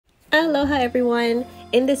Aloha everyone!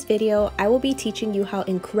 In this video, I will be teaching you how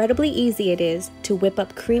incredibly easy it is to whip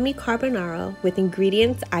up creamy carbonara with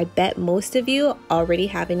ingredients I bet most of you already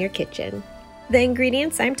have in your kitchen. The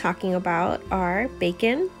ingredients I'm talking about are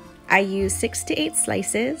bacon. I use 6 to 8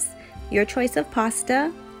 slices. Your choice of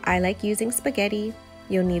pasta. I like using spaghetti.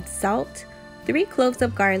 You'll need salt, 3 cloves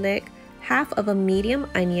of garlic, half of a medium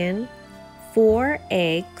onion, 4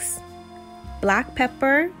 eggs, black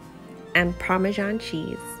pepper, and Parmesan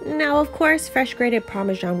cheese. Now, of course, fresh grated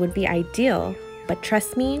Parmesan would be ideal, but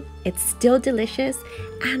trust me, it's still delicious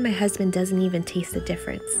and my husband doesn't even taste the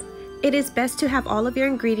difference. It is best to have all of your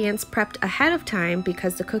ingredients prepped ahead of time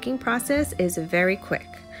because the cooking process is very quick.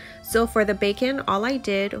 So for the bacon, all I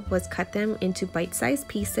did was cut them into bite-sized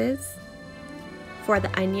pieces. For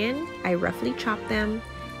the onion, I roughly chopped them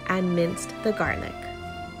and minced the garlic.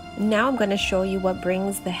 Now I'm going to show you what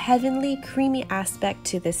brings the heavenly creamy aspect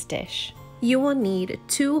to this dish. You will need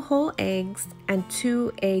 2 whole eggs and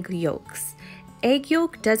 2 egg yolks. Egg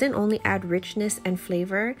yolk doesn't only add richness and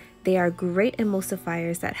flavor, they are great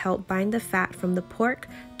emulsifiers that help bind the fat from the pork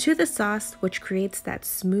to the sauce, which creates that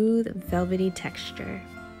smooth, velvety texture.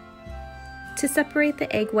 To separate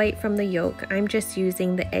the egg white from the yolk, I'm just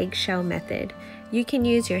using the eggshell method. You can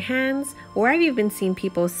use your hands, or I've even seen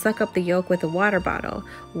people suck up the yolk with a water bottle,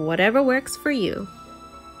 whatever works for you.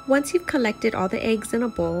 Once you've collected all the eggs in a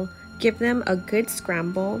bowl, give them a good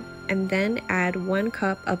scramble and then add 1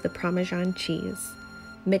 cup of the Parmesan cheese.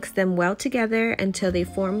 Mix them well together until they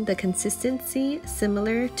form the consistency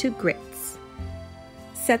similar to grits.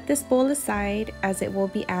 Set this bowl aside as it will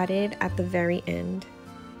be added at the very end.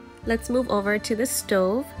 Let's move over to the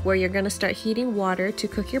stove where you're going to start heating water to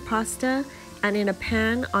cook your pasta, and in a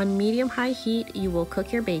pan on medium-high heat you will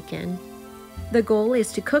cook your bacon. The goal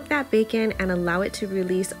is to cook that bacon and allow it to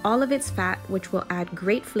release all of its fat, which will add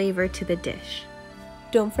great flavor to the dish.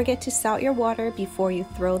 Don't forget to salt your water before you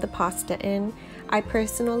throw the pasta in. I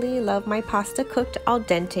personally love my pasta cooked al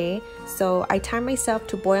dente, so I time myself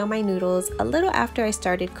to boil my noodles a little after I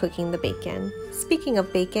started cooking the bacon. Speaking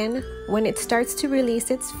of bacon, when it starts to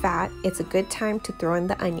release its fat, it's a good time to throw in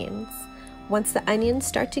the onions. Once the onions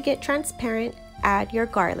start to get transparent, add your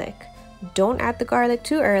garlic. Don't add the garlic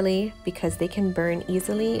too early because they can burn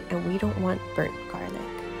easily and we don't want burnt garlic.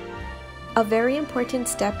 A very important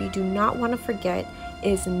step you do not want to forget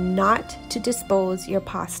is not to dispose your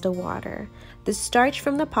pasta water. The starch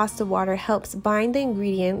from the pasta water helps bind the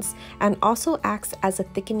ingredients and also acts as a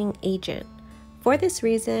thickening agent. For this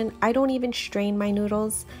reason, I don't even strain my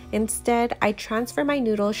noodles. Instead, I transfer my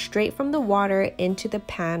noodles straight from the water into the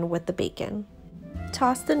pan with the bacon.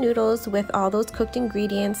 Toss the noodles with all those cooked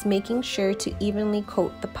ingredients, making sure to evenly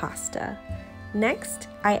coat the pasta. Next,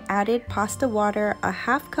 I added pasta water a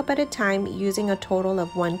half cup at a time using a total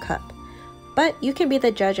of 1 cup. But you can be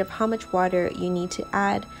the judge of how much water you need to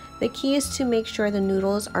add. The key is to make sure the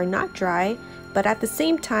noodles are not dry, but at the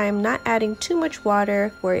same time not adding too much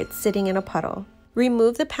water where it's sitting in a puddle.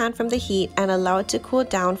 Remove the pan from the heat and allow it to cool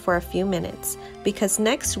down for a few minutes, because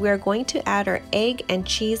next we are going to add our egg and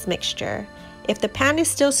cheese mixture. If the pan is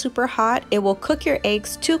still super hot, it will cook your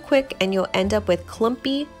eggs too quick and you'll end up with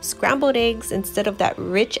clumpy, scrambled eggs instead of that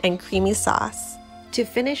rich and creamy sauce. To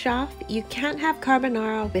finish off, you can't have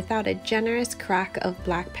carbonara without a generous crack of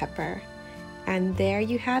black pepper. And there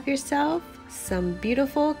you have yourself some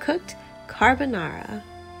beautiful cooked carbonara.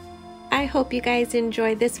 I hope you guys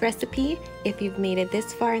enjoyed this recipe. If you've made it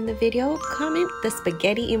this far in the video, comment the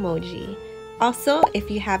spaghetti emoji. Also,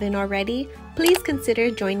 if you haven't already, please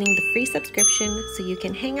consider joining the free subscription so you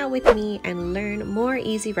can hang out with me and learn more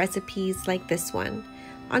easy recipes like this one.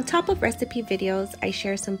 On top of recipe videos, I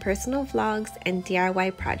share some personal vlogs and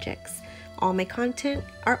DIY projects. All my content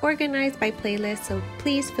are organized by playlist, so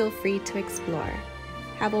please feel free to explore.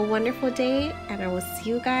 Have a wonderful day, and I will see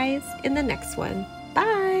you guys in the next one.